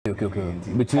Okay.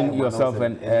 Between yourself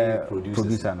and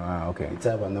producer. Okay. It's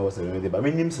about now was a but my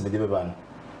name's the ban.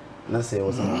 Na say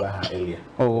was earlier.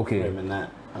 Oh, okay.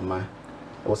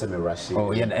 Was a rush.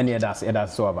 Oh, yeah, and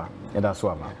that's so about. That's so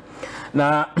about.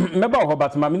 Now, remember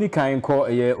about my mini kind call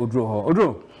a year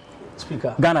Odro.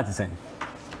 Speaker. Ghana to send.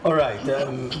 All right.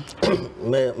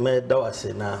 Me that was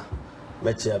na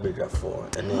me chia bedra for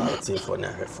and team for na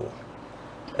for.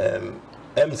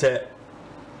 Say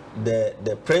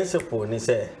the principle ni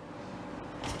say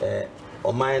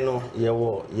omino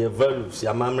ye values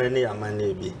ya mamre ni ya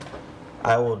mane bi.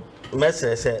 I would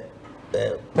message say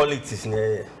politics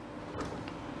ni.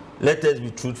 Let us be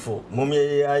truthful.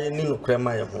 Mommy aye ni no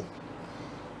krema ye ho.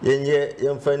 Yenye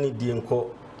yemfa ni die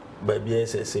nko babia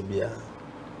sesebia.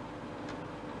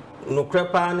 No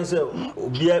krepa ni say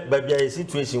obia babia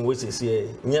situation we sese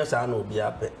nya sa na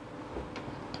obia pe.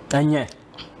 Anye.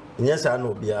 Nya sa na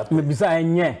obia pe. Me bisa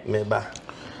anye. Me ba.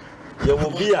 Ye wo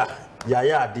bia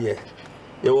ya ade.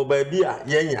 Ye wo babia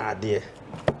ye nya ade.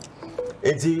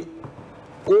 Enti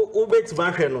o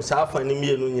betima hwe no sa afa ni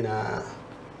mienu nyina.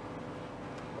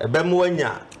 Ebemu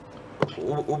anya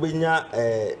ubenya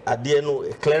ade no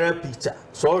a clearer picture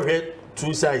so hwe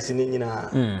two sides ni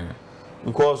nyina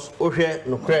because ohwe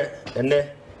no kre ene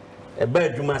eba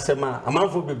adwuma sema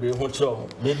amanfo bebre ho kire ho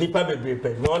be nipa bebre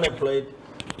pe no unemployed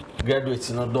graduates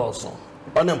no doso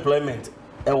unemployment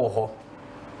ewo ho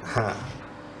ha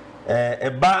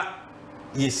eba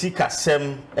yesika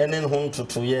sem ene ho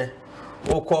ntotoye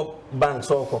okọ bank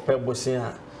so okọ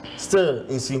pebosia still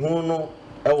insi ho no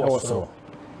ewo so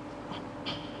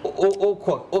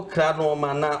o kra no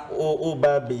mana o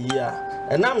ba be ya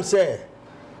enam say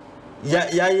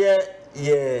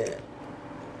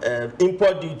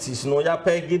import duties no ya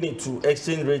peg to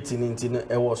exchange rate into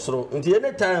e was so nti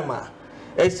any time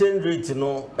exchange rate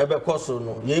no ebe koso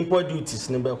no ye import duties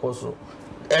ne be koso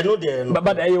eno de no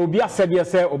but e obi asebe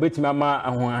say obetimi ama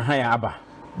ahohan ya aba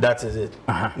that is it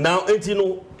now enti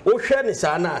no o hwe ni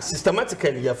sa na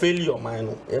systematically ya failure man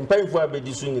no empanfo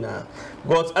abedi so nyina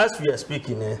but as we are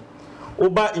speaking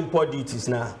oba import duties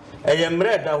na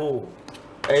mre da ho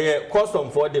custom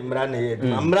for the mra na ye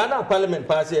mra na parliament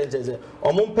pass ye say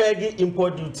omon peg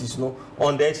import duties no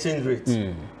on the exchange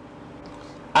rate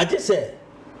I just say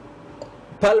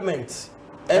parliament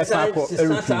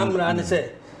mra na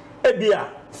say ebia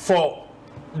for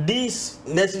these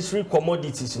necessary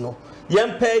commodities no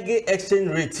yem peg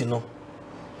exchange rate no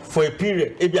for a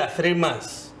period ebia 3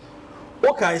 months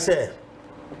okay say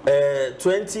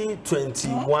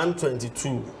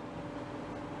 2021-22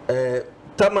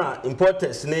 tama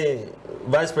importers ne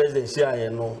vice president share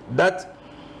no that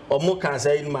omo can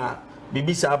say ma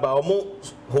bibisa ba omo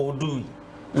hold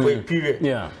for a period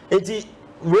enti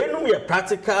we no me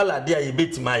practical ade a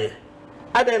yebetima ye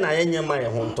ade na yenye ma ye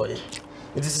ho ntoye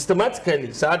it is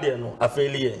systematically sade no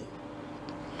afeli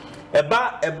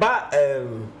eba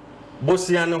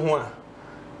bosia ne ho a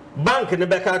bank ne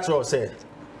beka tro say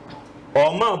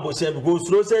o ma bosia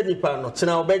because ro say nipa no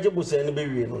chena obeje bosia ne be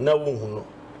wie no na wo hu no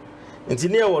nti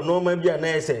ne wo no ma bia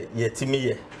na say yetimi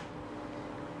ye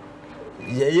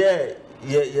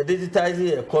digitize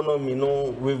the economy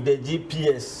no with the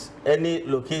GPS any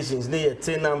locations ne ye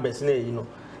tin numbers ne you know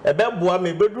ebe boa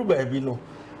me bedru ba bi no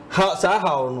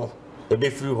how no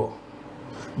ebe free ho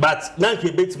but na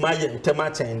nke betima ye ntema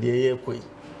chan de ye koi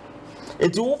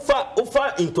enti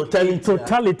ufa in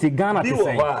totality Ghana to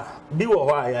say bi wo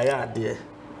ho ya de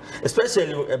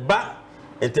especially eba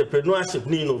entrepreneurship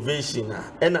ni innovation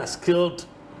and skilled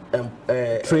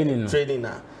training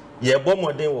ye bo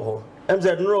modern wo ho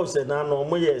MZ no said na no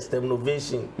mo ye STEM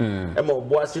innovation e mo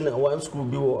boasi na one school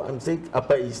bi wo I'm saying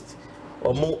Upper East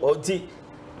or mo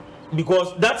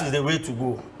because that is the way to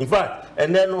go in fact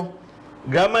and then no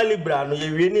grammar libra no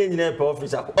ye wie ni nyina per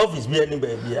office bi ani ba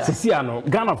bia sisi ano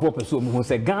Ghana for person who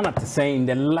say Ghana to say in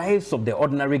the lives of the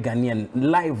ordinary Ghanaian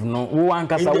life no wo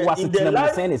ankasa wo asetina mo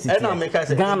say na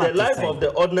Ghana the life of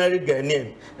the ordinary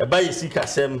Ghanaian e ba yesika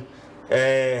sem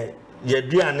ye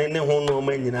duane ne ho no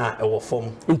ma nyina e wo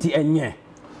fom nti enye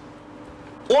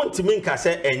ontimi nka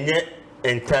se enye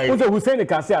entai wo Hussein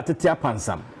ka se atete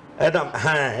apansam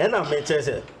ena me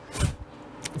chese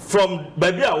from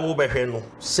baby a wo behwe no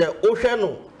se wo hwe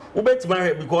no wo betima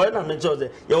hwe because na me chese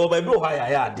ye wo baby wo ha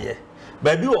ya ade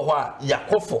baby wo ho a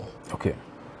yakofo okay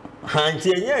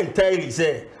nti enye entai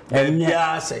se baby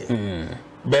a se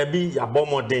baby ya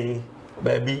bomoden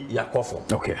baby yakofo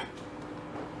okay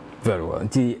very well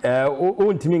nti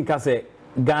ontimi nka se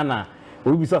Ghana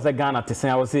we bi so say Ghana te sen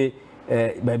I was say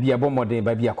baby abomode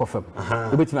baby akofam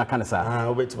obetima aka ne sa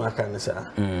obetima aka ne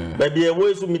sa baby e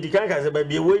wo so medikan ka say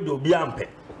baby e wo do bi ampe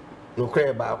no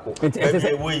cry baako they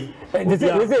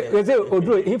say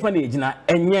odro he fa na ejina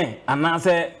enye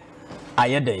anase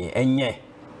ayede enye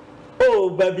oh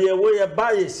baby we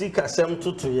buy sika sem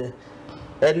tutuye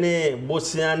ene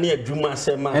bosia ne adwuma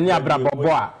sem ene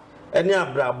abrabobo a ene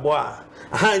abrabo a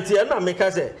nti na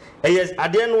meka say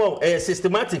ade no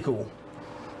systematic o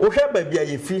hwe baby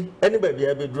ayefi ene baby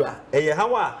abedura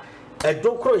hawa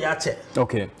edokro ya che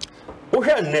okay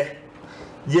hwe ne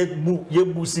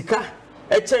yebu sika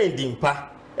echen dimpa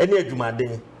ene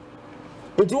adwumaden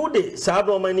nti wo de saa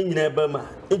do man ni nyina ba ma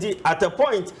nti at a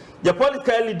point the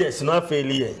political leaders no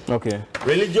failure okay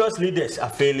religious leaders are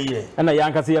failure and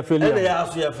yanka say failure and they are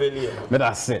also failure me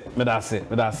that say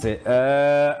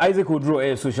Isaac Odro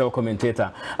a social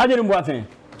commentator ajeni mboaten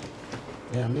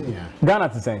yeah me Ghana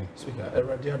to say speaker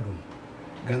Eradi Adum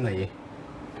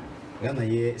Ghana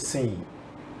ye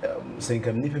sen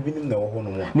kam nipa binim na wo ho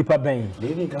no mo nipa ben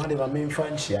le ni kan de ba me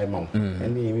fan chia ma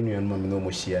ene ye me nuan ma me no mo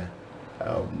chia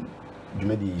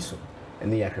dwumadi so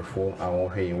ene ya hwefo a wo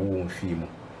hwe wo mfi mu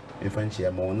fan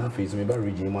chia ma na face me ba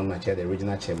region man na chia the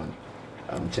regional chairman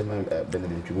chairman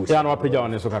Benedict Chubu ya no apija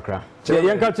on so kakra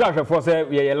ye nka chia hwefo say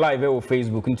ye live o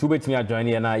Facebook ntu betimi a join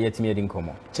ye na yetimi edi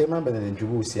nkomo chairman Benedict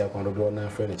Chubu si akwadodo na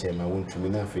friend chairman won tumi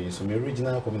na face so me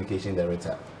regional communication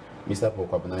director Mr.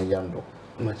 Pokwabna Yando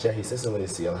na chair his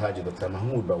excellency Alhaji Dr.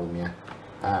 Mahmoud Bawumia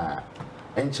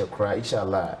enche kra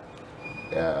inshallah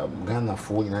Ghana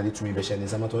for United to me be in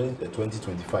summer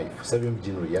 2025 7th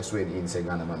January yaswe in say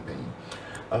Ghana man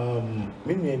pen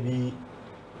me be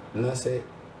na say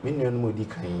me no mo di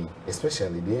kan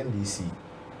especially the NDC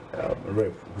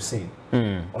rep Hussein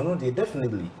ono they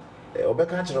definitely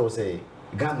obeka chiro say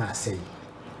Ghana say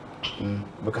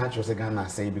obeka chiro say Ghana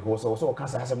say because also can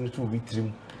say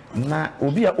 72 na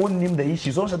obi a onnim the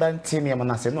issues also that team ya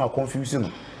na say no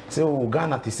confusion so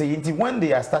Ghana to say when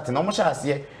they are starting no sha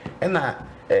ase na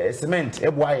cement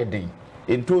eboaye den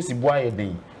entosi boaye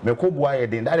den meko boaye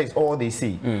den that is all they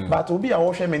say but obi a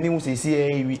wo hwe meni wo say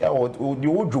the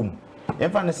odwum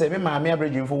emfa ne say me ma me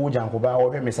average for wo jankoba wo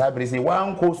hwe me sabre say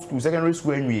one co school secondary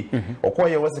school anwie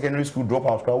okoye wo secondary school drop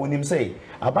out kwa wonim say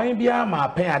aban bia ma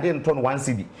pen ade nton 1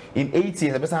 cedi in 8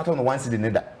 years the person turn 1 cedi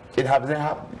neda. It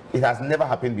has never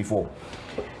happened before.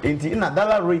 In a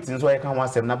dollar rating, so I can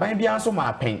want them. Now, by being so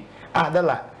my pain,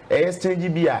 dollar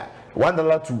exchange be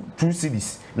 $1 to 2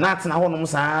 cedis. Not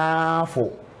now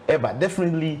for ever.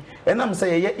 Definitely, and I'm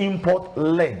saying import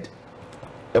led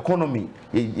economy.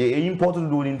 Import to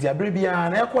do in the Arabia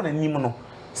and economy. No,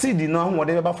 see the no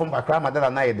whatever from Bakrama that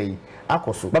I day.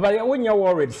 Akoso. But when you're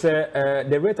worried, say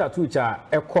the rate at which a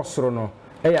cosrono,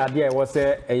 idea was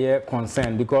a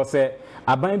concern because.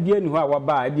 Aban bia ni ho a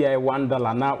waba bia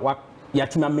 $1 na wa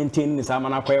yatima maintain ni sama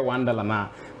na kwa $1 na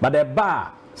but the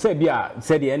bar say bia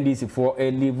say the NDC for a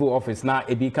leave office na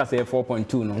e bi ka say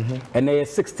 4.2 no and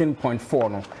 16.4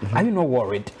 no are you not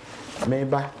worried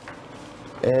maybe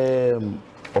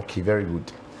okay very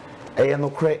good no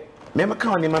cre me maka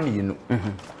oni mama yinu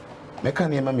me ka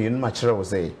ni mama yinu ma kire wo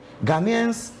say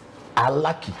Ghanaians are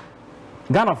lucky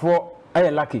Ghana for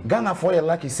lucky. Ghana for you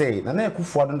lucky say na na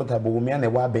Akufo Addo Dr. Bawumia na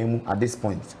wa ban mu at this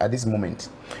moment.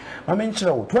 I mean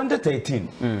 2013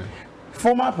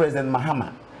 former President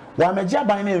Mahama wa meja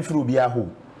ban na mfiri obi aho.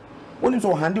 Woni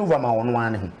so hand over ma wono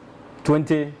ane ho.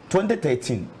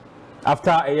 2013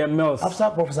 after Mills after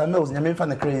Professor Mills nyame mfa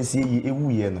na currency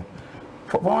ewu ye no.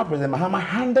 Former President Mahama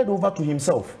handed over to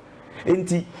himself.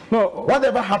 No,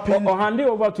 whatever happened or hand it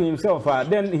over to himself,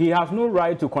 then he has no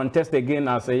right to contest again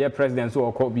as a president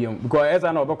or Kobium because as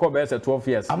an over 12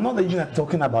 years. I'm not even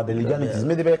talking about the legalities.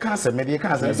 Maybe they cancer.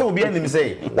 So be enemy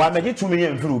say, why make it 2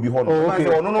 million through be home? Okay,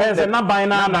 no, not by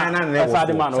now.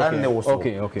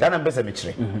 Okay. Then I'm better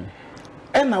mitri.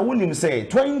 And I will say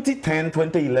 2010,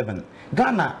 2011,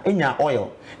 Ghana in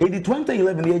oil. In the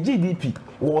 2011, the GDP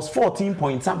was 14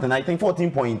 point something, I think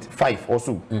 14.5 or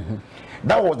so.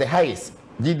 That was the highest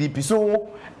GDP. So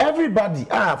everybody,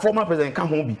 former president can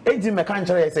home be. Agent McCann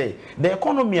say the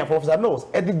economy of Professor Mills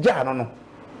at the jar no,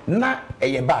 not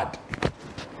a bad.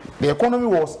 The economy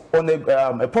was on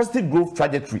a positive growth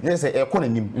trajectory. Let's say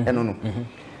economy, no.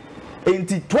 In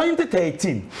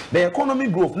 2013, the economy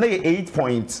growth na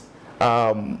 8.6.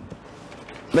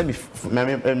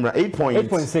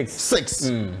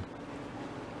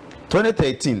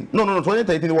 2013. No,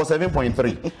 2013 it was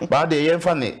 7.3. But the year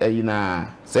fan in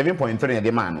 7.3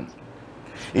 the man.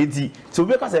 It's so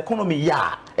because the economy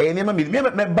never me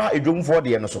buy a drum for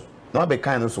the so. Not be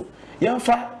kind so.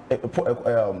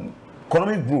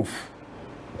 Economic growth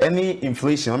any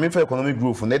inflation, I mean for economic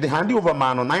growth, and they hand over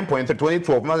man on 9.3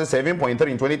 2012, 7.3 in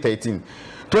 2013.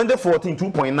 2014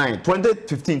 2.9,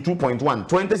 2015 2.1,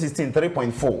 2016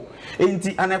 3.4.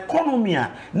 Enti an economy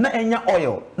na enya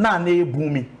oil na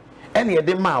booming. Any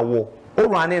de ma wo o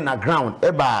running na ground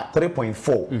about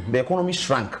 3.4. The economy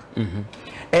shrank.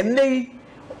 And they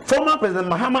former President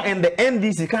Mahama and the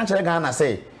NDC can't Ghana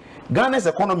say Ghana's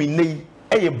economy nay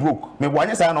broke. Me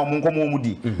wanya say na omunko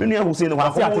mudi. Me no who say no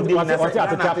ha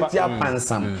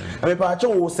pansam. Me pa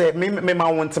cho say me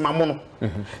ma won tema mo no.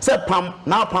 Say pam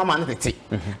na pam an tete.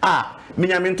 Me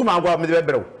nya me ntoma agwa me be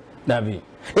brew. Davi.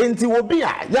 Enti obi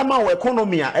a yama wo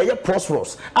economy a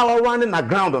prosperous. Our running na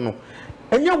ground no.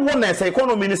 Enye won say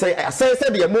economy ni say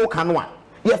the mo kan a.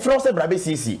 Ye fro say brabe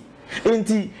CC.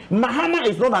 Enti Mahama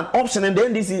is not an option and the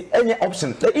NDC any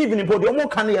option. The evening po the omo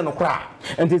kan ye no kra.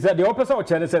 Enti say the opposite of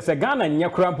China say Ghana nya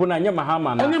kra mpo na nya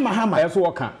Mahama na. Enye Mahama. Eso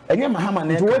woka. Enye Mahama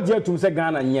na. Nti wodi atum say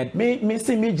Ghana nya. Me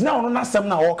say me gina ono na sem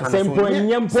na woka so. Sempo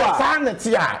nya mpo a.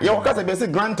 Sanity a. Ye woka say be say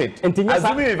granted.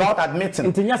 Assuming without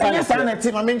admitting. Enti nya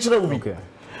sanity ma me nchire obi. Okay.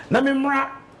 Na me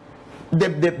mra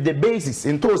the basis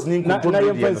in those nin control. Na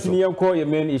ye fancy ye call your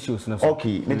main issues na.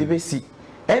 Okay, me the basic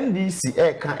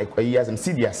NDC can acquire some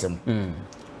CDSM.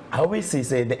 I always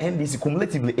say the NDC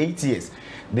cumulatively 8 years.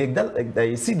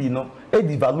 The CD no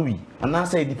devalue and now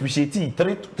say depreciate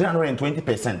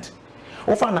 320%.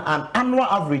 Offer an annual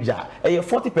average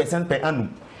 40% per annum.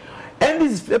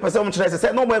 NDC percent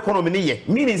say no more economy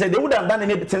meaning say they would have done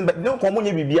anything but no common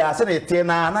bibia say the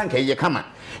na nke ye kama.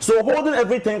 So holding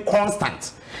everything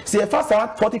constant. See first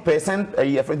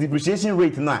 40% depreciation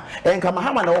rate now and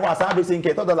Mahama na over say saying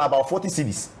 $40 about 40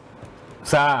 cedis.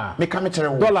 Sir, me come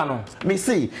dollar no. Me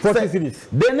see 40 cedis.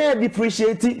 They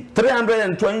depreciate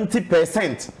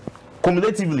 320%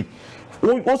 cumulatively.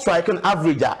 We strike an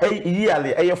average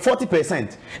yearly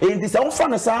 40%. And this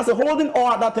often is holding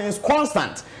all other things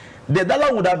constant. The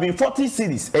dollar would have been 40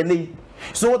 cedis and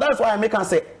so that's why I make and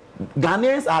say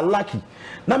Ghanaians are lucky.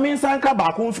 That means I come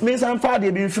back means I'm far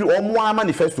they been free or more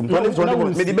manifesto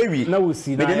 2020 me the baby now we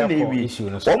see that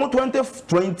issue almost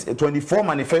 2024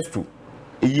 manifesto.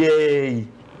 Yay.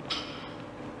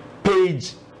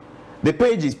 The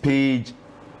page is page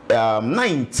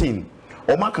 19.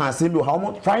 Oma can say how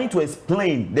much trying to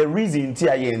explain the reason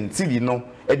TIN city no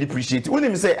depreciate. When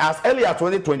him say as early as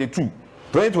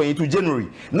 2022 January,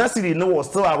 na city no was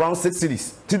still around 6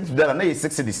 cities. That na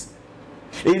 6 cities.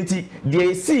 Enti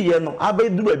the see no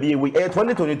abedu ba bi we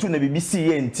 2022 na BBC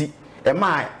enti e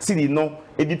ma city no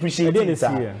depreciate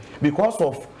because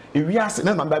of we are saying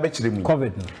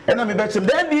COVID. And I'm about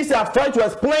then these are trying to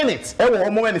explain it. I will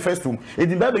almost manifesto. It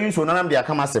didn't be used to none of their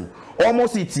camasem.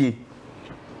 Almost it.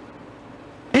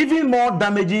 Even more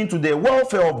damaging to the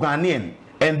welfare of Ghanaian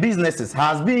and businesses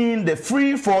has been the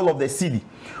free fall of the cedi,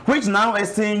 which now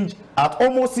exchange at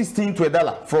almost 16 to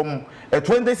 $1 from a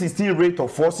 2016 rate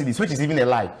of 4 cedis, which is even a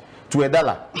lie, to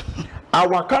 $1.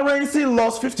 Our currency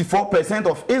lost 54%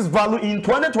 of its value in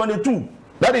 2022.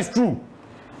 That is true.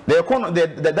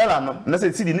 The dollar, let's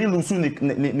say, the lose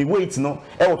ni weight no,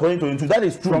 2022. That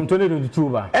is true. From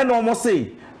 2022, and almost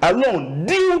say alone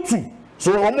due to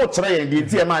so almost trying the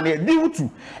TMA due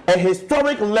to a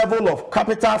historic level of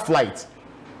capital flight,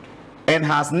 and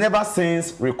has never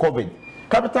since recovered.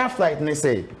 Capital flight, they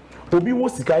say, Obi wo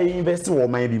sika invest or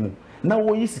maybe more. Now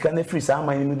we sika na free sa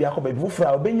man no bi akoba bi for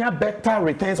obenya better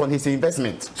returns on his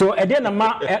investment. So e dey na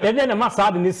ma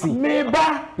sa de see me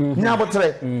ba nya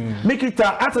botre make it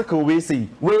an article we say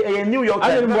we a New York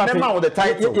Times remember with the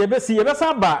title you be see you be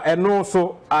ba no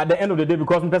so at the end of the day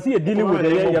because person you dealing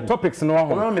with the topics no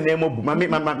ho me name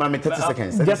obu me 30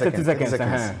 seconds just 30 seconds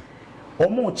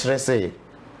omo kire say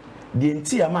the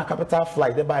entire capital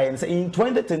flight they buy and say in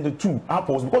 2022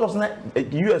 apples because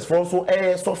of US for also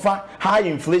suffer high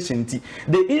inflation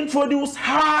they introduce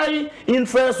high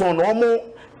interest on almost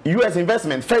US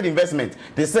investment Fed investment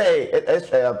they say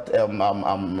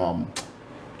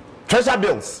treasury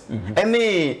bills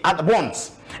any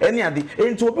bonds any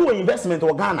into investment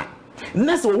or Ghana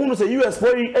next one say US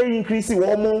for increase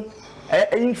almost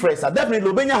interest are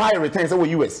definitely Lobenia higher returns over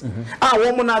US.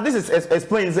 Now this is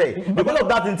explains because of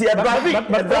that in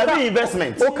driving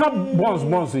investment. Okay, bonds.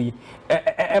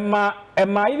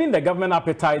 Am I even the government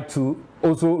appetite to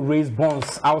also raise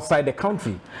bonds outside the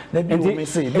country? The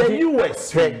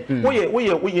US,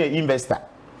 we investor.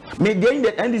 Me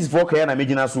the end is for Kenya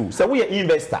Megina Su. So we are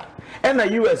investor. And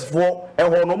the US for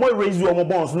no more raise your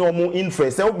bonds, no more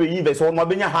interest. So we invest on more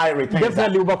higher returns.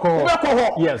 Definitely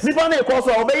yes. Nipane cost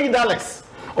obey $.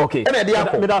 Okay.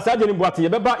 Me da sa jeni boati ye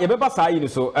beba sa yi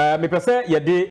so me pese ye de